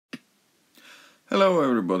Hello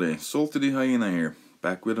everybody, Salty the Hyena here,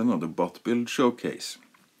 back with another bot build showcase.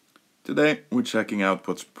 Today we're checking out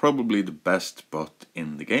what's probably the best bot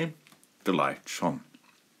in the game, the light Shon.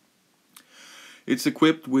 It's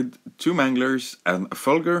equipped with 2 manglers and a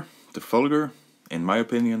fulgur. The fulgur, in my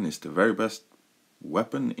opinion, is the very best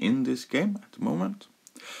weapon in this game at the moment.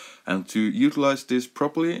 And to utilize this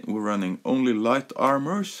properly, we're running only light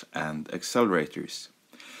armors and accelerators.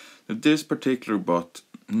 This particular bot,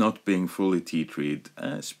 not being fully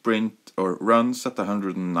T3'd, sprint or runs at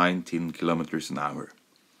 119 kilometers an hour.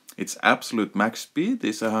 Its absolute max speed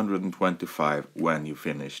is 125 when you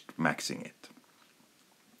finished maxing it.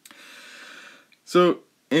 So,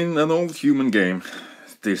 in an old human game,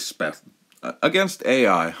 this against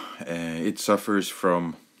AI, it suffers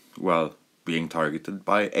from, well, being targeted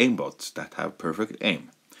by aimbots that have perfect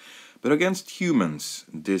aim. But against humans,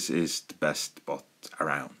 this is the best bot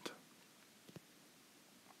around.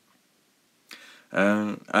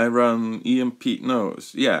 I run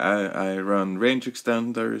I run range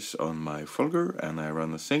extenders on my fulgur, and I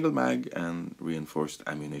run a single mag and reinforced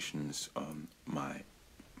ammunitions on my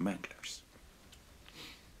manglers.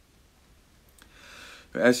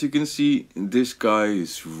 As you can see, this guy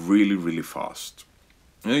is really fast.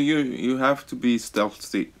 You have to be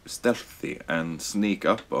stealthy and sneak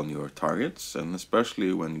up on your targets, and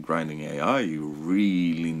especially when grinding AI, you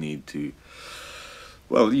really need to,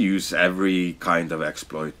 well, use every kind of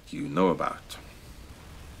exploit you know about.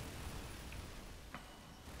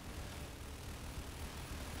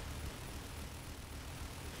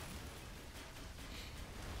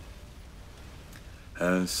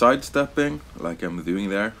 Sidestepping, like I'm doing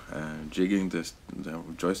there, jigging the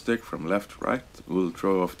joystick from left to right, will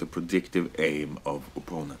throw off the predictive aim of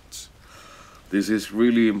opponents. This is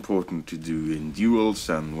really important to do in duels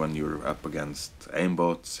and when you're up against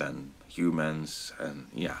aimbots and humans, and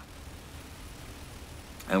yeah.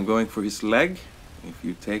 I'm going for his leg. If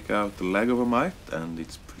you take out the leg of a mite, and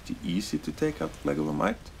it's pretty easy to take out the leg of a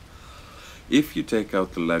mite. If you take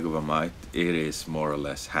out the leg of a mite, it is more or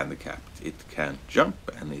less handicapped. It can't jump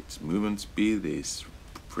and its movement speed is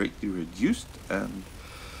pretty reduced, and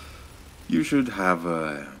you should have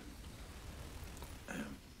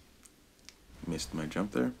missed my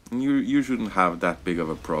jump there. And you shouldn't have that big of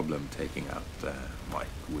a problem taking out Mike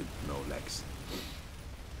with no legs.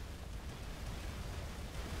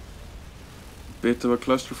 Bit of a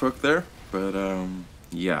clusterfuck there, but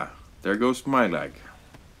yeah, there goes my leg.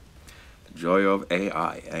 The joy of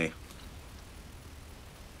AI, eh?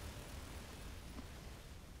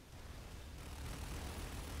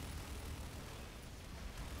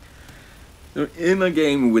 So in a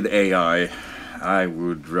game with AI, I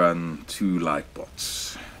would run 2 light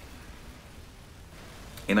bots.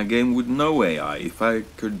 In a game with no AI, if I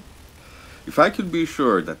could be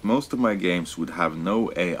sure that most of my games would have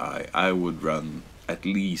no AI, I would run at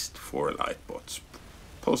least 4 light bots,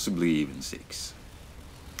 possibly even 6.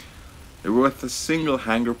 They're worth a single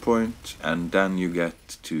hangar point, and then you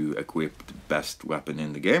get to equip the best weapon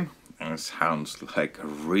in the game, and it sounds like a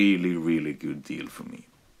really good deal for me.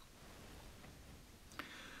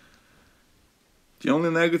 The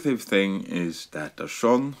only negative thing is that a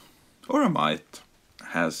Shon or a mite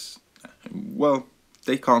has, well,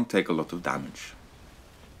 they can't take a lot of damage.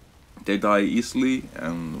 They die easily,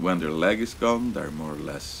 and when their leg is gone, they're more or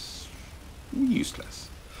less useless.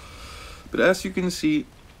 But as you can see,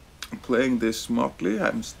 playing this smartly,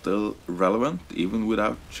 I'm still relevant, even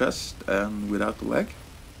without chest and without the leg.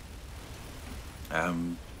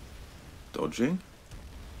 Dodging.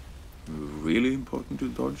 Really important to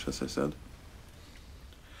dodge, as I said.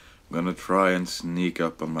 I'm gonna try and sneak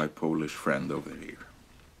up on my Polish friend over here.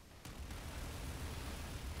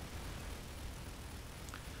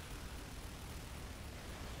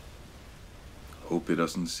 Hope he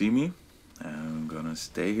doesn't see me. I'm gonna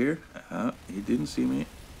stay here. He didn't see me,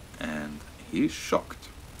 and he's shocked.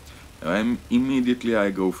 Now immediately I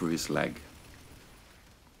go for his leg.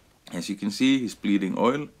 As you can see, he's bleeding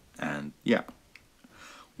oil, and yeah,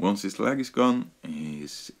 once his leg is gone,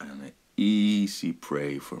 he's an easy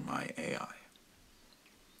prey for my AI.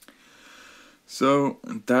 So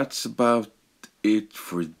that's about it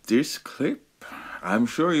for this clip. I'm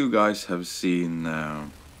sure you guys have seen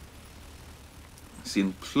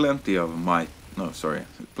plenty of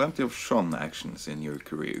plenty of Shon actions in your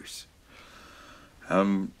careers.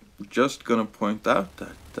 I'm just gonna point out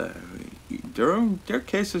that there are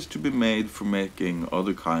cases to be made for making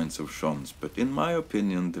other kinds of Shons, but in my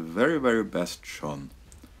opinion, the very best Shon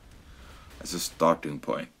as a starting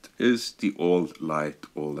point is the all light,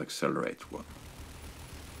 all accelerate one.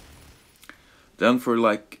 Then for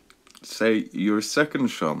like say your second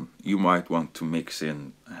Shon, you might want to mix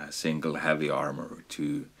in single heavy armor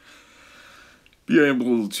to be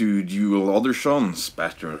able to duel other Shons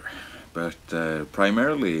better. But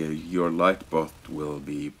primarily your light bot will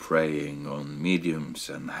be preying on mediums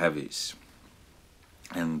and heavies.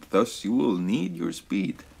 And thus you will need your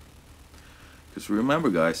speed. Because remember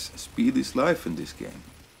guys, speed is life in this game.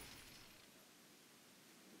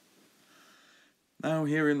 Now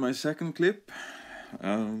here in my second clip,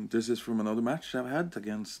 this is from another match I've had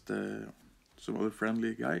against some other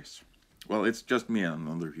friendly guys. Well, it's just me and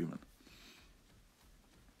another human.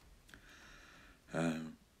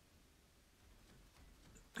 And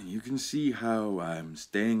you can see how I'm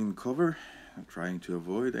staying in cover and trying to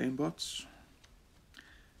avoid aimbots.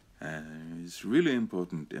 And it's really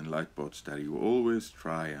important in lightbots that you always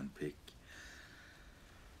try and pick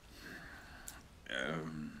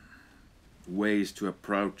ways to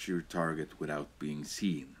approach your target without being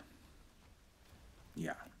seen.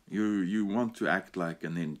 Yeah, you want to act like a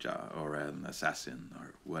ninja or an assassin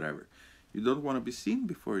or whatever. You don't want to be seen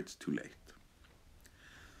before it's too late.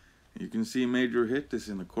 You can see major hit is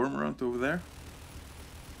in the cormorant over there.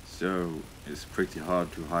 So it's pretty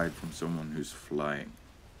hard to hide from someone who's flying.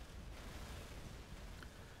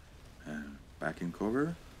 Back in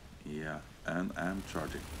cover. Yeah, and I'm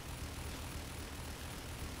charging.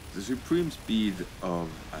 The supreme speed of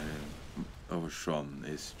a Shon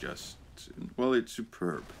is just, well, it's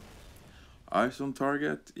superb. Eyes on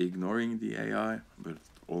target, ignoring the AI, but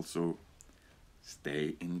also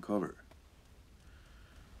stay in cover.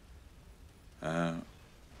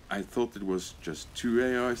 I thought it was just 2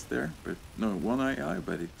 AIs there, but no, 1 AI,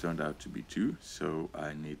 but it turned out to be 2, so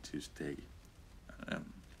I need to stay,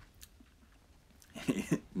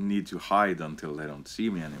 need to hide until they don't see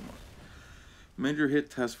me anymore. Major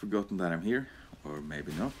hit has forgotten that I'm here, or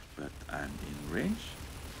maybe not, but I'm in range.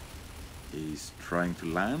 He's trying to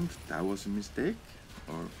land, that was a mistake,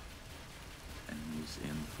 and he's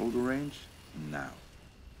in folder range now.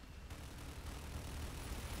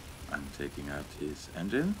 I'm taking out his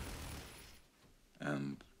engine,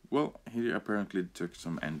 and well, he apparently took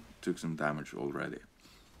some damage already.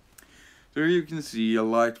 There you can see a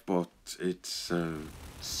light bot. It's a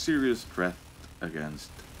serious threat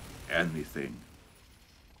against anything.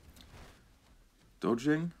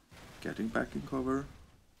 Dodging, getting back in cover.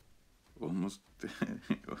 Almost,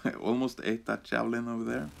 almost ate that javelin over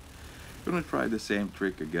there. Gonna try the same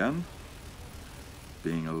trick again.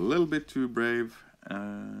 Being a little bit too brave.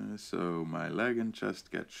 So my leg and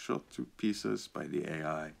chest get shot to pieces by the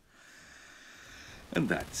AI. And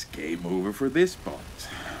that's game over for this bot.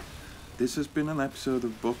 This has been an episode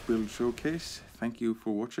of Bot Build Showcase. Thank you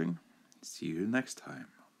for watching. See you next time.